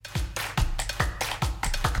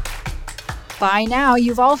By now,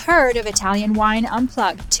 you've all heard of Italian Wine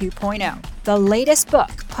Unplugged 2.0, the latest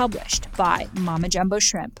book published by Mama Jumbo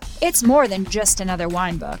Shrimp. It's more than just another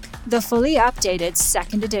wine book. The fully updated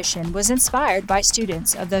second edition was inspired by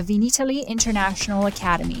students of the Vinitaly International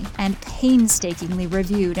Academy and painstakingly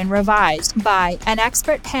reviewed and revised by an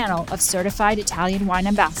expert panel of certified Italian wine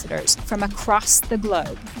ambassadors from across the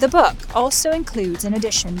globe. The book also includes an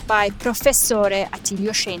edition by Professore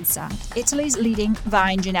Attilio Scienza, Italy's leading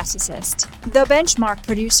vine geneticist. The benchmark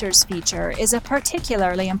producers feature is a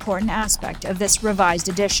particularly important aspect of this revised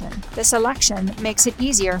edition. The selection makes it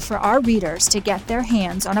easier for our readers to get their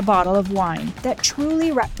hands on a bottle of wine that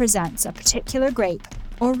truly represents a particular grape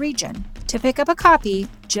or region. To pick up a copy,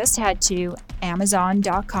 just head to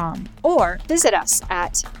Amazon.com or visit us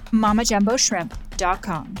at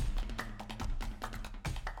MamaJumboShrimp.com.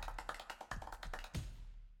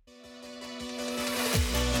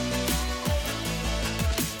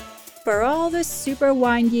 For all the super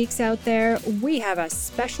wine geeks out there, we have a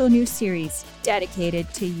special new series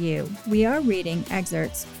dedicated to you. We are reading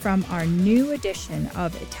excerpts from our new edition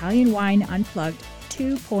of Italian Wine Unplugged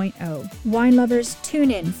 2.0. Wine lovers, tune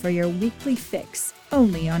in for your weekly fix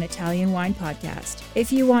only on Italian Wine Podcast.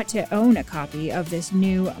 If you want to own a copy of this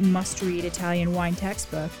new must-read Italian wine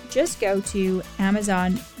textbook, just go to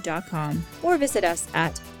Amazon.com or visit us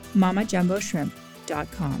at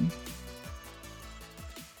MamaJumboShrimp.com.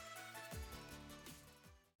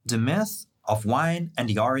 The Myth of Wine and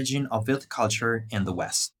the Origin of Viticulture in the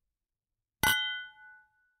West.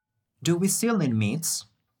 Do we still need myths?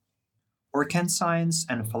 Or can science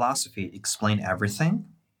and philosophy explain everything?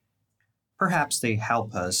 Perhaps they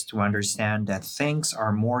help us to understand that things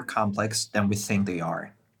are more complex than we think they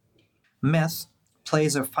are. Myth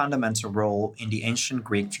plays a fundamental role in the ancient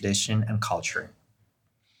Greek tradition and culture.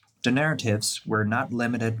 The narratives were not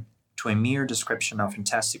limited to a mere description of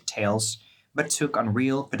fantastic tales, but took on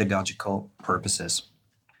real pedagogical purposes.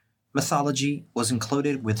 Mythology was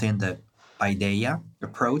included within the paideia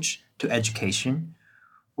approach to education,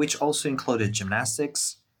 which also included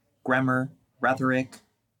gymnastics, grammar, rhetoric,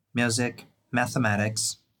 music,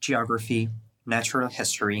 mathematics, geography, natural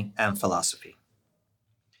history, and philosophy.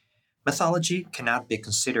 Mythology cannot be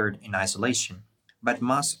considered in isolation, but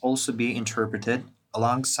must also be interpreted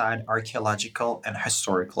alongside archaeological and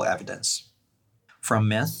historical evidence. From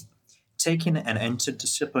myth, taking an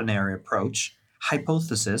interdisciplinary approach,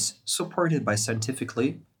 hypotheses supported by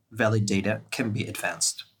scientifically valid data can be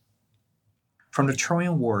advanced. From the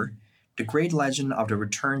Trojan War, the great legend of the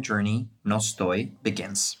return journey, Nostoi,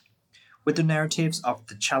 begins, with the narratives of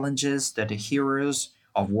the challenges that the heroes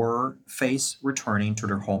of war face returning to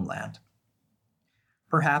their homeland.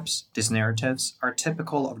 Perhaps these narratives are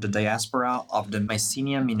typical of the diaspora of the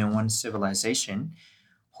Mycenaean Minoan civilization,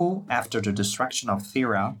 who, after the destruction of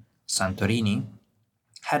Thera, Santorini,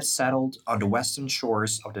 had settled on the western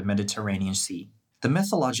shores of the Mediterranean Sea. The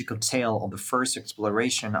mythological tale of the first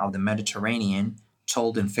exploration of the Mediterranean,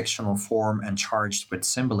 told in fictional form and charged with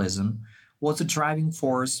symbolism, was the driving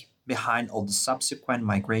force behind all the subsequent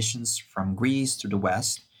migrations from Greece to the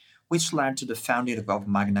west, which led to the founding of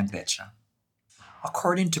Magna Graecia.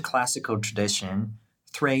 According to classical tradition,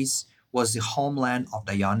 Thrace was the homeland of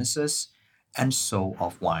Dionysus and so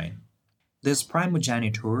of wine. This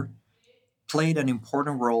primogeniture played an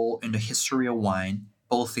important role in the history of wine,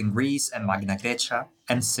 both in Greece and Magna Graecia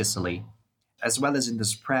and Sicily, as well as in the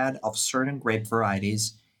spread of certain grape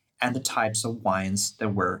varieties and the types of wines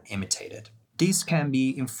that were imitated. These can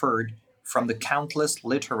be inferred from the countless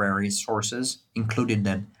literary sources, including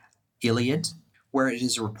the Iliad, where it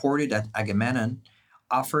is reported that Agamemnon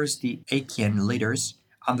offers the Achaean leaders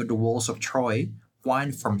under the walls of Troy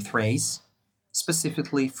wine from Thrace,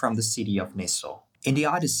 specifically from the city of Niso. In the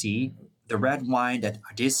Odyssey, the red wine that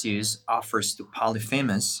Odysseus offers to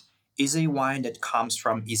Polyphemus is a wine that comes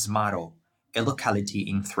from Ismaro, a locality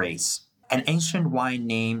in Thrace. An ancient wine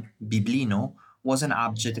named Biblino was an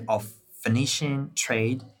object of Phoenician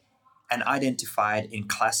trade and identified in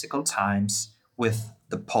classical times with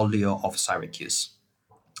the Pollio of Syracuse.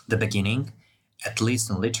 The beginning, at least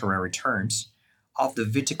in literary terms, of the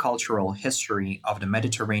viticultural history of the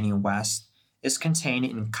Mediterranean West is contained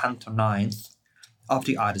in Canto 9 of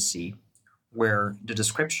the Odyssey, where the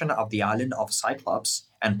description of the island of Cyclops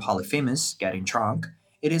and Polyphemus getting drunk,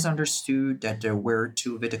 it is understood that there were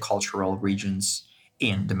two viticultural regions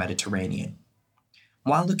in the Mediterranean.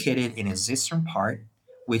 One located in its eastern part,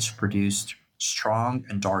 which produced strong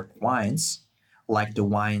and dark wines, like the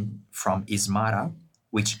wine from Ismara,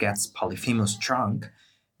 which gets Polyphemus drunk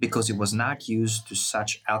because it was not used to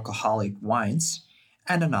such alcoholic wines,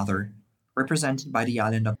 and another, represented by the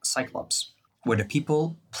island of Cyclops, where the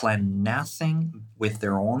people plant nothing with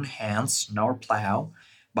their own hands nor plow,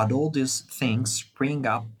 but all these things spring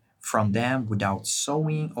up from them without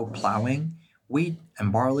sowing or plowing, wheat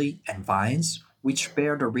and barley and vines, which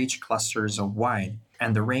bear the rich clusters of wine,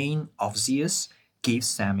 and the rain of Zeus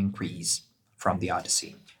gives them increase. From the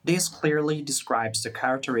Odyssey. This clearly describes the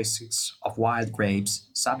characteristics of wild grapes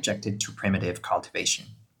subjected to primitive cultivation.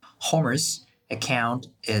 Homer's account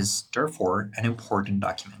is therefore an important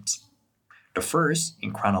document. The first,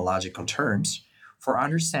 in chronological terms, for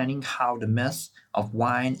understanding how the myth of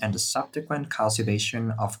wine and the subsequent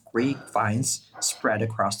cultivation of Greek vines spread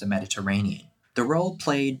across the Mediterranean. The role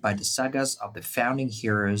played by the sagas of the founding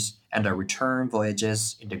heroes and the return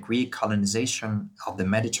voyages in the Greek colonization of the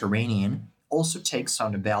Mediterranean also takes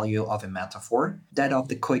on the value of a metaphor, that of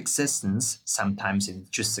the coexistence, sometimes in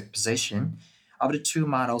juxtaposition, of the two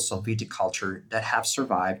models of viticulture that have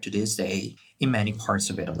survived to this day in many parts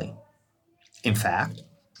of Italy. In fact,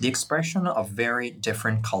 the expression of very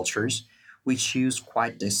different cultures, which use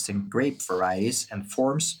quite distinct grape varieties and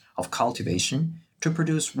forms of cultivation to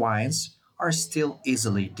produce wines, are still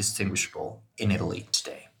easily distinguishable in Italy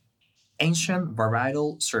today. Ancient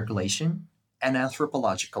varietal circulation and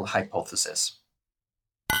anthropological hypothesis.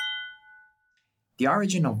 The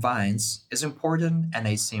origin of vines is important and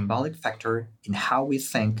a symbolic factor in how we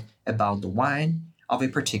think about the wine of a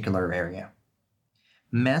particular area.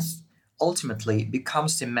 Myth ultimately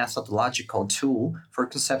becomes the methodological tool for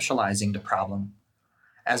conceptualizing the problem,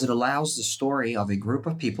 as it allows the story of a group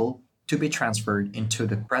of people to be transferred into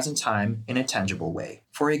the present time in a tangible way.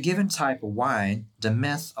 For a given type of wine, the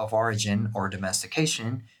myth of origin or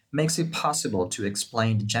domestication makes it possible to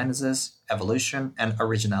explain the genesis, evolution, and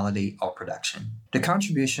originality of production. The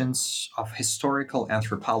contributions of historical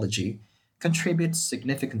anthropology contribute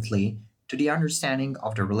significantly to the understanding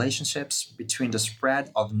of the relationships between the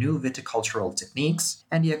spread of new viticultural techniques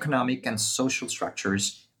and the economic and social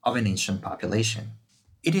structures of an ancient population.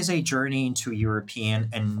 It is a journey into European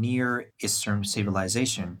and Near Eastern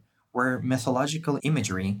civilization, where mythological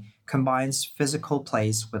imagery combines physical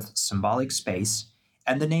place with symbolic space,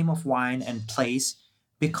 and the name of wine and place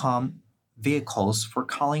become vehicles for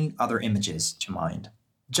calling other images to mind.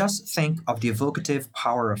 Just think of the evocative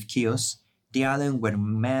power of Chios, the island where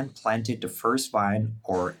man planted the first vine,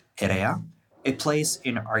 or Erea, a place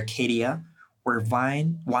in Arcadia where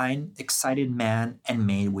wine excited man and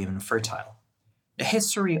made women fertile. The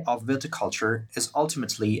history of viticulture is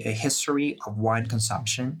ultimately a history of wine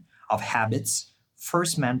consumption, of habits,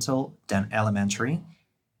 first mental, then elementary,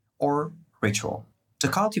 or ritual. The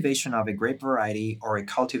cultivation of a grape variety or a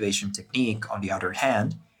cultivation technique, on the other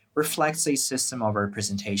hand, reflects a system of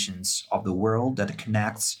representations of the world that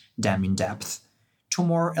connects them in depth to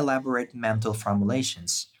more elaborate mental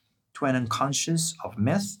formulations, to an unconscious of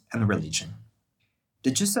myth and religion.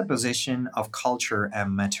 The juxtaposition of culture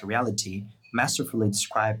and materiality, masterfully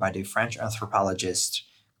described by the French anthropologist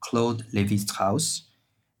Claude Lévi-Strauss,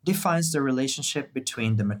 defines the relationship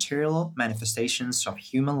between the material manifestations of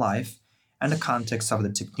human life and the context of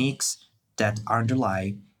the techniques that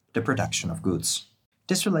underlie the production of goods.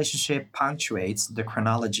 This relationship punctuates the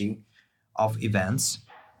chronology of events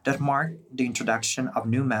that mark the introduction of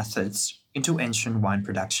new methods into ancient wine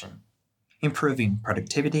production, improving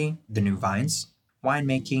productivity, the new vines,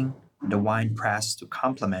 winemaking, the wine press to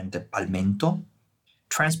complement the palmento,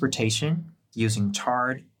 transportation using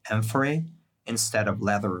tarred amphorae instead of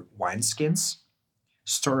leather wineskins,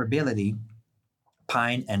 storability,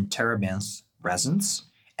 pine and terebinth resins,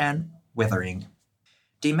 and withering.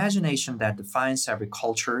 The imagination that defines every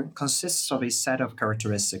culture consists of a set of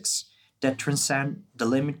characteristics that transcend the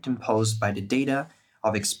limit imposed by the data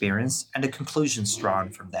of experience and the conclusions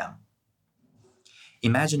drawn from them.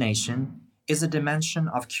 Imagination is a dimension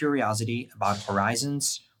of curiosity about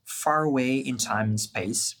horizons far away in time and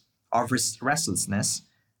space, of restlessness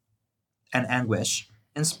and anguish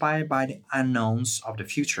inspired by the unknowns of the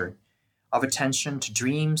future, of attention to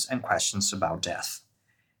dreams and questions about death.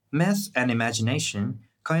 Myth and imagination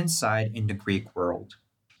coincide in the Greek world.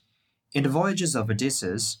 In the voyages of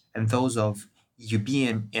Odysseus and those of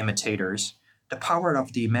Euboean imitators, the power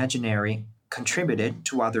of the imaginary contributed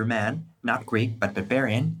to other men, not Greek but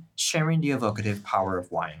barbarian, sharing the evocative power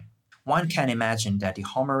of wine. One can imagine that the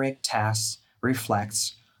Homeric text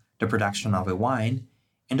reflects the production of a wine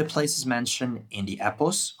in the places mentioned in the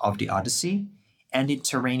Epos of the Odyssey and the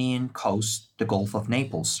Tyrrhenian coast, the Gulf of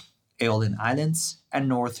Naples, Aeolian Islands, and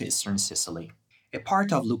northeastern Sicily. A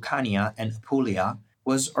part of Lucania and Apulia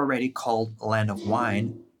was already called land of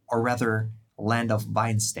wine, or rather land of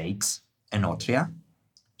vine stakes, Enotria,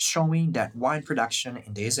 showing that wine production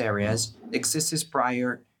in these areas existed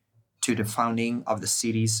prior to the founding of the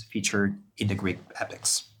cities featured in the Greek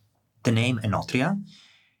epics. The name Enotria,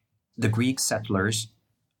 the Greek settlers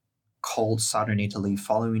called southern Italy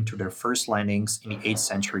following to their first landings in the 8th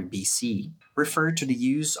century BC, referred to the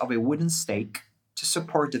use of a wooden stake to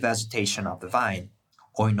support the vegetation of the vine,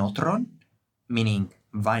 oinotron, meaning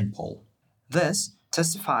vine pole. This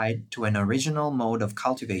testified to an original mode of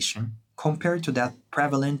cultivation compared to that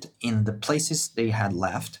prevalent in the places they had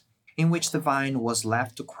left, in which the vine was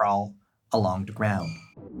left to crawl along the ground.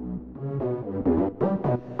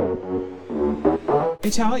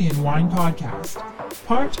 Italian Wine Podcast,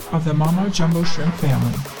 part of the Mama Jumbo Shrimp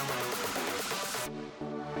family.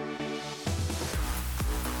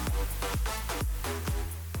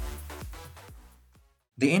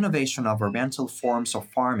 The innovation of Oriental forms of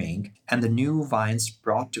farming and the new vines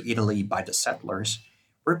brought to Italy by the settlers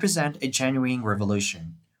represent a genuine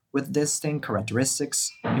revolution, with distinct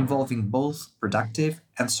characteristics involving both productive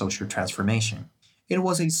and social transformation. It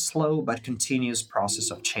was a slow but continuous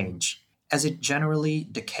process of change, as is generally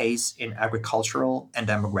the case in agricultural and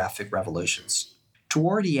demographic revolutions.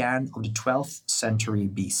 Toward the end of the 12th century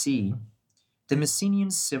BC, the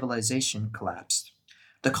Mycenaean civilization collapsed.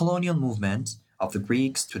 The colonial movement of the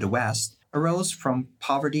Greeks to the west arose from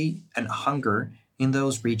poverty and hunger in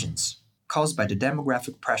those regions, caused by the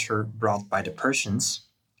demographic pressure brought by the Persians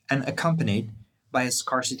and accompanied by a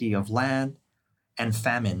scarcity of land and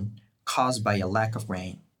famine caused by a lack of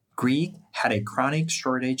grain. Greece had a chronic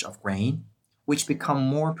shortage of grain, which became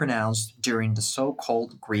more pronounced during the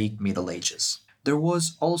so-called Greek Middle Ages. There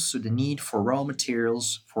was also the need for raw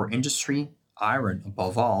materials for industry, iron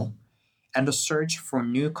above all, and the search for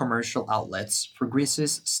new commercial outlets for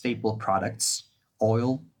Greece's staple products,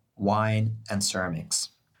 oil, wine, and ceramics.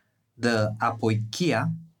 The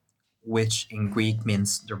apoikia, which in Greek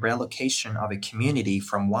means the relocation of a community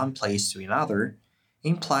from one place to another,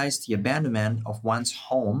 implies the abandonment of one's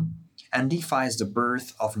home and defies the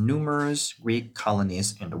birth of numerous Greek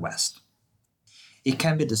colonies in the West. It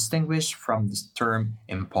can be distinguished from the term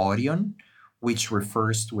emporion, which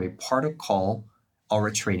refers to a port of call or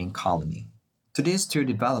a trading colony. To these two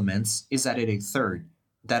developments is added a third,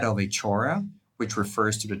 that of a chora, which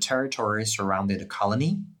refers to the territory surrounding the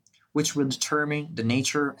colony, which will determine the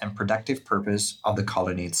nature and productive purpose of the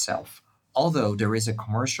colony itself. Although there is a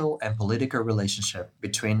commercial and political relationship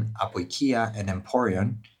between apoikia and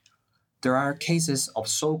emporion, there are cases of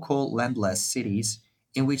so-called landless cities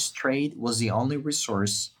in which trade was the only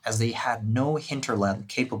resource, as they had no hinterland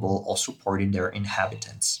capable of supporting their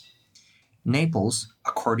inhabitants. Naples,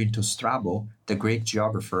 according to Strabo, the Greek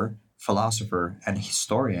geographer, philosopher, and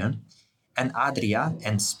historian, and Adria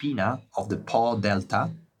and Spina of the Po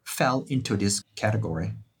Delta fell into this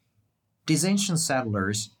category. These ancient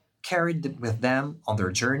settlers carried with them on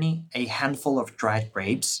their journey a handful of dried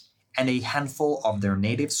grapes and a handful of their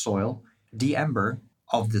native soil, the ember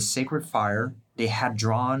of the sacred fire they had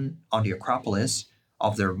drawn on the Acropolis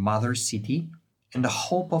of their mother city, in the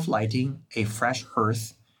hope of lighting a fresh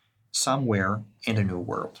hearth somewhere in the New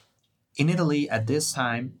World. In Italy at this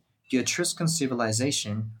time, the Etruscan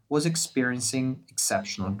civilization was experiencing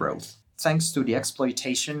exceptional growth, thanks to the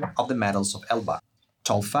exploitation of the metals of Elba,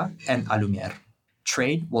 Tolfa, and Alumiere.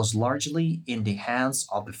 Trade was largely in the hands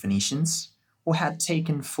of the Phoenicians, who had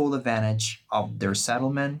taken full advantage of their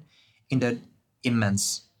settlement in the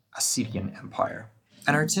immense Assyrian Empire.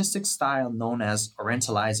 An artistic style known as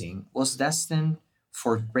Orientalizing was destined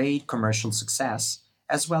for great commercial success,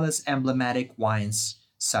 as well as emblematic wines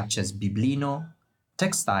such as Biblino,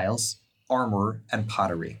 textiles, armor, and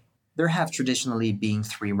pottery. There have traditionally been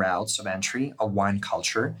three routes of entry of wine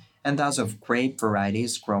culture, and thus of grape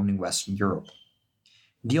varieties grown in Western Europe.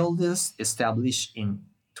 The oldest, established in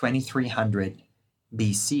 2300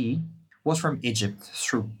 BC, was from Egypt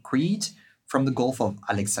through Crete, from the Gulf of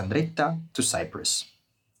Alexandretta to Cyprus.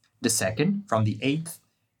 The second, from the 8th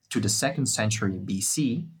to the 2nd century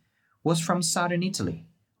BC, was from southern Italy,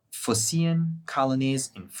 Phocian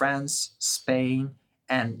colonies in France, Spain,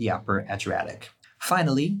 and the Upper Adriatic.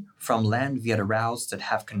 Finally, from land via the routes that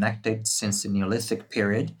have connected since the Neolithic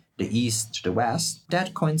period, the east to the west,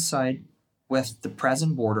 that coincide with the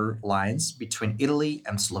present border lines between Italy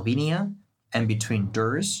and Slovenia, and between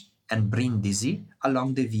Durs and Brindisi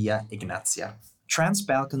along the Via Egnatia.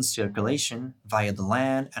 Trans-Balkan circulation via the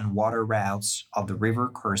land and water routes of the river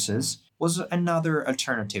courses was another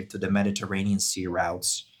alternative to the Mediterranean Sea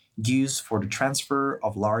routes, used for the transfer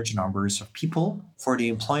of large numbers of people, for the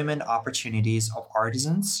employment opportunities of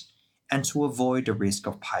artisans, and to avoid the risk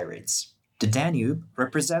of pirates. The Danube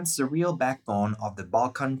represents the real backbone of the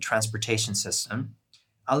Balkan transportation system,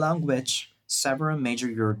 along which several major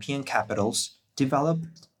European capitals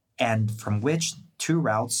developed and from which 2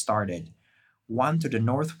 routes started, one to the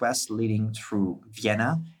northwest leading through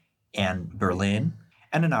Vienna and Berlin,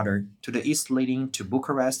 and another to the east leading to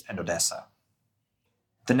Bucharest and Odessa.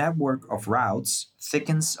 The network of routes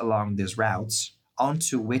thickens along these routes,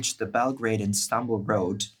 onto which the Belgrade and Istanbul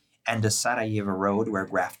Road and the Sarajevo Road were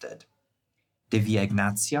grafted. The Via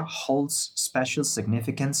Egnatia holds special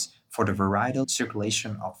significance for the varietal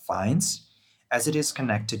circulation of vines, as it is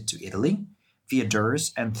connected to Italy, via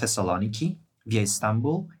Durrës and Thessaloniki, via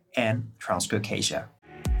Istanbul and Transcaucasia.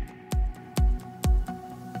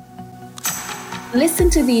 Listen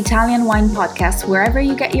to the Italian Wine Podcast wherever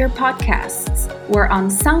you get your podcasts. We're on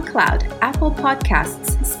SoundCloud, Apple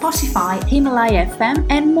Podcasts, Spotify, Himalaya FM,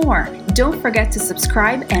 and more. Don't forget to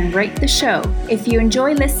subscribe and rate the show. If you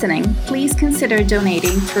enjoy listening, please consider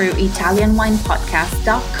donating through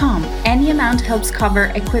ItalianWinePodcast.com. Any amount helps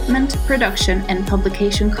cover equipment, production, and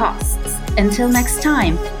publication costs. Until next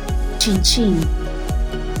time, cin cin.